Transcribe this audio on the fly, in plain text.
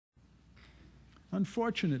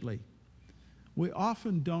Unfortunately, we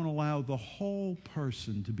often don't allow the whole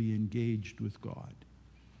person to be engaged with God.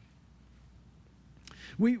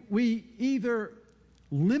 We either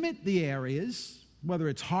limit the areas, whether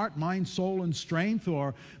it's heart, mind, soul, and strength,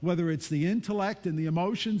 or whether it's the intellect and the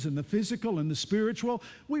emotions and the physical and the spiritual.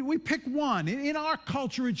 We pick one. In our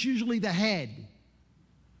culture, it's usually the head.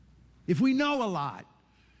 If we know a lot,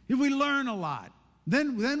 if we learn a lot,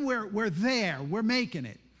 then we're there, we're making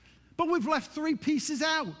it. But we've left 3 pieces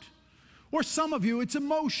out. Or some of you, it's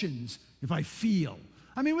emotions. If I feel.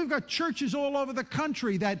 I mean, we've got churches all over the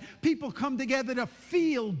country that people come together to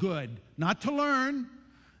feel good, not to learn.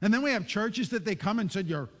 And then we have churches that they come and said,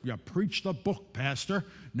 you preach the book, Pastor.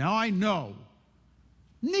 Now I know.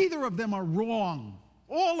 Neither of them are wrong.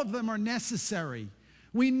 All of them are necessary.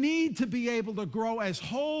 We need to be able to grow as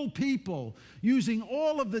whole people using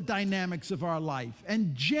all of the dynamics of our life.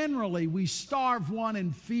 And generally, we starve one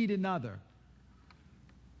and feed another.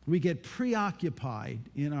 We get preoccupied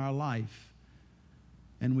in our life,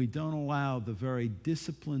 and we don't allow the very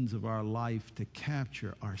disciplines of our life to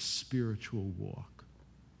capture our spiritual walk.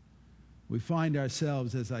 We find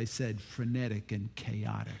ourselves, as I said, frenetic and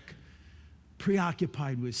chaotic,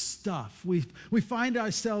 preoccupied with stuff. We find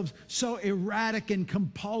ourselves so erratic and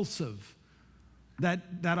compulsive that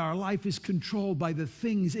our life is controlled by the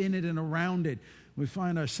things in it and around it. We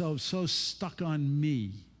find ourselves so stuck on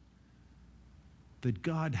me that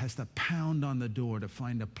God has to pound on the door to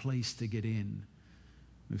find a place to get in.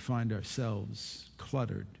 We find ourselves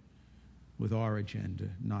cluttered with our agenda,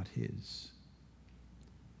 not His.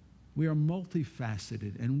 We are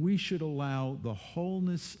multifaceted, and we should allow the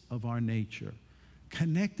wholeness of our nature,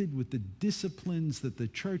 connected with the disciplines that the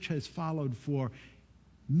church has followed for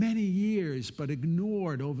many years, but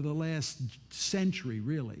ignored over the last century,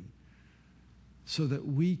 really, so that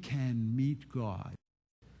we can meet God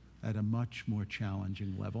at a much more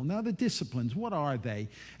challenging level. Now, the disciplines, what are they?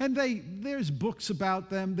 And there's books about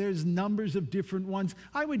them. There's numbers of different ones.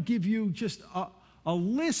 I would give you just a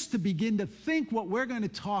list to begin to think what we're going to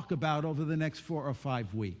talk about over the next 4 or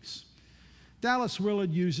 5 weeks. Dallas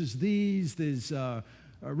Willard uses these. There's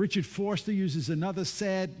Richard Forster uses another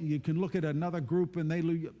set. You can look at another group,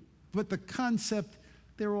 but the concept,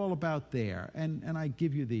 they're all about there. And I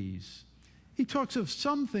give you these. He talks of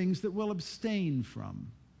some things that we'll abstain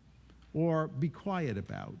from or be quiet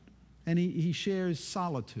about. And he shares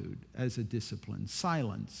solitude as a discipline,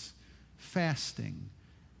 silence, fasting,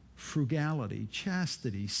 frugality,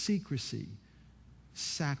 chastity, secrecy,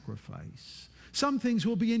 sacrifice. Some things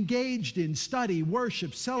will be engaged in: study,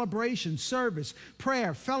 worship, celebration, service,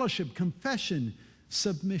 prayer, fellowship, confession,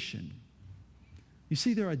 submission. You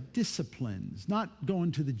see, there are disciplines, not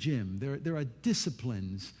going to the gym. There are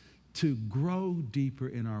disciplines to grow deeper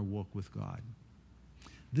in our walk with God.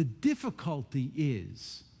 The difficulty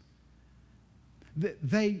is that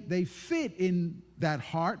they fit in that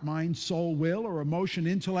heart, mind, soul, will, or emotion,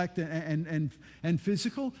 intellect, and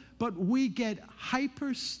physical, but we get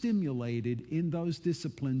hyper-stimulated in those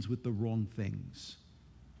disciplines with the wrong things.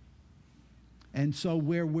 And so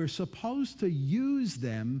where we're supposed to use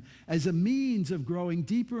them as a means of growing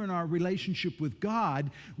deeper in our relationship with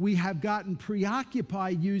God, we have gotten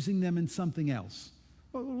preoccupied using them in something else.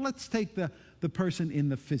 Well, let's take the person in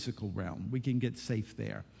the physical realm. We can get safe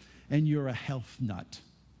there. And you're a health nut.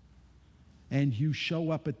 And you show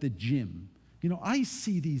up at the gym. You know, I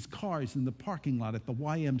see these cars in the parking lot at the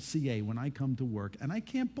YMCA when I come to work, and I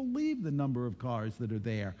can't believe the number of cars that are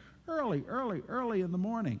there early in the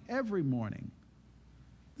morning, every morning.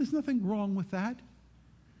 There's nothing wrong with that.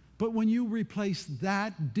 But when you replace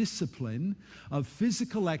that discipline of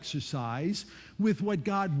physical exercise with what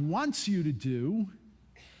God wants you to do,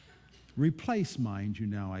 replace, mind you,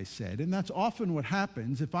 now I said. And that's often what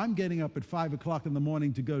happens. If I'm getting up at 5 o'clock in the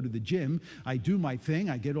morning to go to the gym, I do my thing,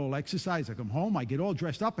 I get all exercise, I come home, I get all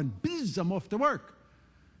dressed up, and bizz, I'm off to work.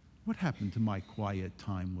 What happened to my quiet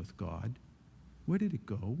time with God? Where did it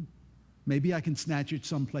go? Maybe I can snatch it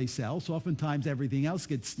someplace else. Oftentimes everything else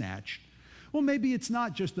gets snatched. Well, maybe it's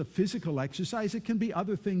not just a physical exercise. It can be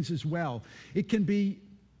other things as well. It can be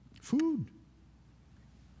food.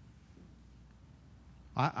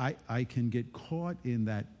 I can get caught in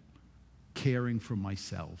that caring for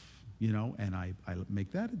myself, you know, and I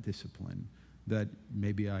make that a discipline that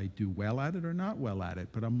maybe I do well at it or not well at it,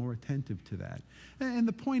 but I'm more attentive to that. And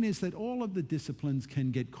the point is that all of the disciplines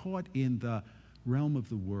can get caught in the realm of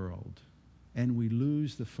the world. and we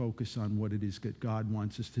lose the focus on what it is that God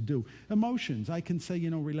wants us to do. Emotions, I can say,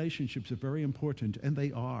 relationships are very important, and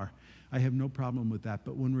they are. I have no problem with that.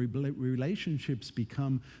 But when relationships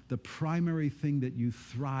become the primary thing that you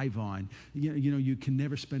thrive on, you can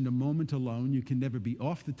never spend a moment alone. You can never be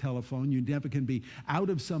off the telephone. You never can be out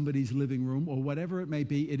of somebody's living room or whatever it may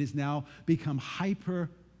be. It has now become hyper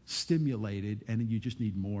stimulated, and you just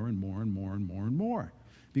need more and more and more and more and more.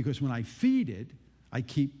 Because when I feed it, I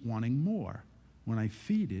keep wanting more. When I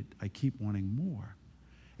feed it, I keep wanting more.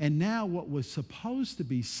 And now what was supposed to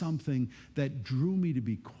be something that drew me to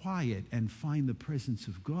be quiet and find the presence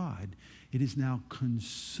of God, it has now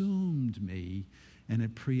consumed me, and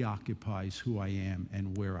it preoccupies who I am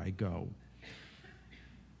and where I go.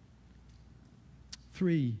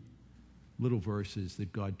 3 little verses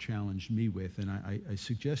that God challenged me with, and I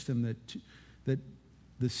suggest them that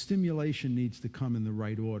the stimulation needs to come in the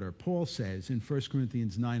right order. Paul says in 1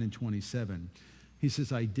 Corinthians 9:27, he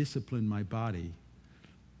says, I discipline my body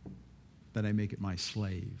that I make it my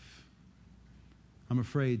slave. I'm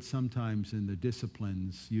afraid sometimes in the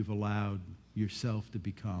disciplines you've allowed yourself to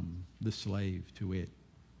become the slave to it.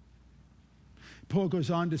 Paul goes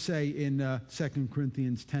on to say in 2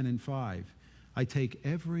 Corinthians 10:5, I take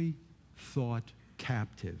every thought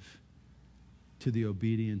captive to the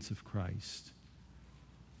obedience of Christ.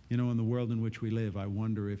 In the world in which we live, I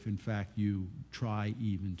wonder if in fact you try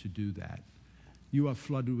even to do that. You are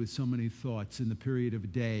flooded with so many thoughts in the period of a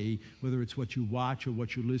day, whether it's what you watch or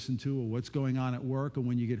what you listen to or what's going on at work or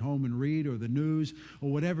when you get home and read or the news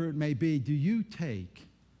or whatever it may be. Do you take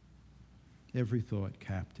every thought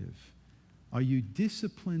captive? Are you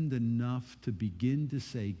disciplined enough to begin to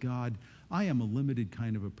say, God, I am a limited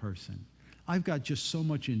kind of a person. I've got just so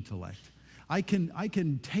much intellect. I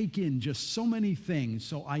can take in just so many things,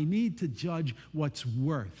 so I need to judge what's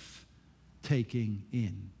worth taking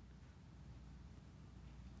in.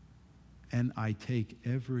 And I take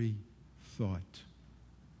every thought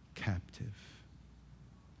captive.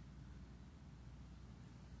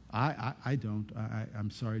 I don't.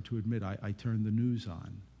 I'm sorry to admit, I turn the news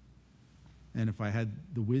on. And if I had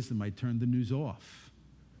the wisdom, I'd turn the news off.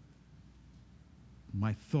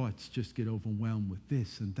 My thoughts just get overwhelmed with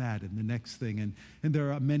this and that and the next thing. And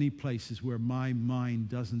there are many places where my mind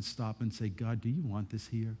doesn't stop and say, God, do you want this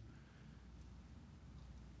here?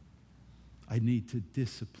 I need to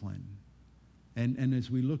discipline. And as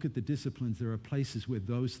we look at the disciplines, there are places where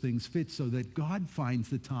those things fit so that God finds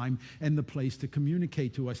the time and the place to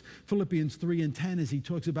communicate to us. Philippians 3:10, as he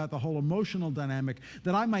talks about the whole emotional dynamic,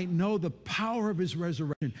 that I might know the power of his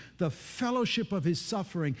resurrection, the fellowship of his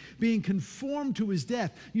suffering, being conformed to his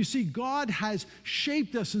death. You see, God has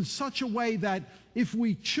shaped us in such a way that if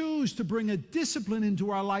we choose to bring a discipline into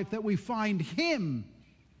our life, that we find him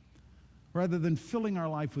rather than filling our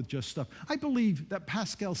life with just stuff. I believe that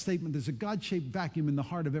Pascal's statement, there's a God-shaped vacuum in the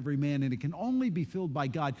heart of every man and it can only be filled by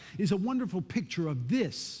God, is a wonderful picture of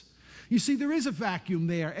this. You see, there is a vacuum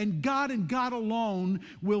there, and God alone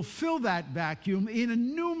will fill that vacuum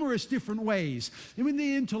in numerous different ways. In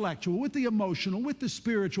the intellectual, with the emotional, with the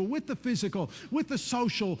spiritual, with the physical, with the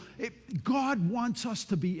social. God wants us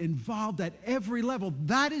to be involved at every level.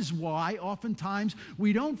 That is why oftentimes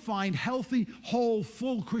we don't find healthy, whole,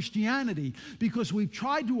 full Christianity, because we've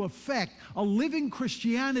tried to affect a living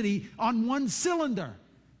Christianity on one cylinder.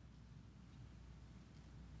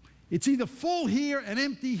 It's either full here and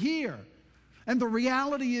empty here. And the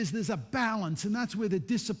reality is there's a balance, and that's where the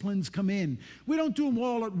disciplines come in. We don't do them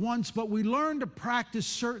all at once, but we learn to practice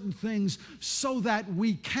certain things so that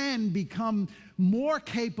we can become more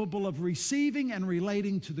capable of receiving and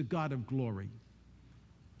relating to the God of glory.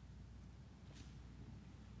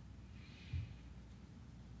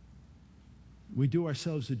 We do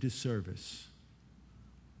ourselves a disservice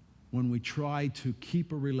when we try to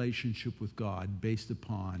keep a relationship with God based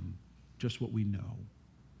upon just what we know,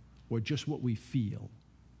 or just what we feel,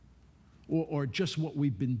 or just what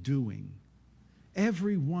we've been doing.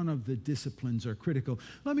 Every one of the disciplines are critical.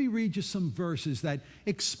 Let me read you some verses that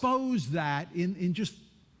expose that in just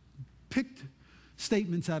picked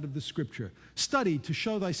statements out of the Scripture. Study to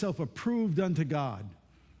show thyself approved unto God,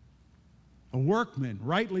 a workman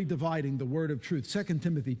rightly dividing the word of truth. 2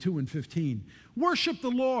 Timothy 2:15. Worship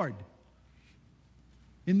the Lord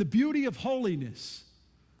in the beauty of holiness.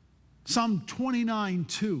 Psalm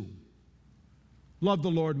 29:2. Love the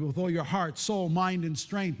Lord with all your heart, soul, mind, and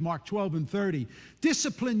strength. Mark 12:30.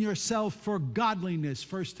 Discipline yourself for godliness.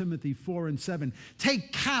 1 Timothy 4:7.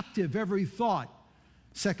 Take captive every thought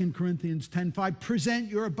 2 Corinthians 10:5. Present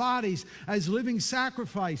your bodies as living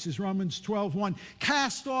sacrifices, Romans 12:1.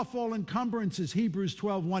 Cast off all encumbrances, Hebrews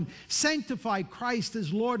 12:1. Sanctify Christ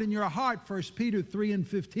as Lord in your heart, 1 Peter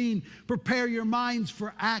 3:15. Prepare your minds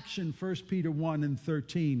for action, 1 Peter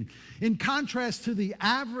 1:13. In contrast to the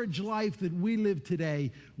average life that we live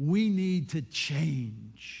today, we need to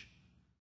change.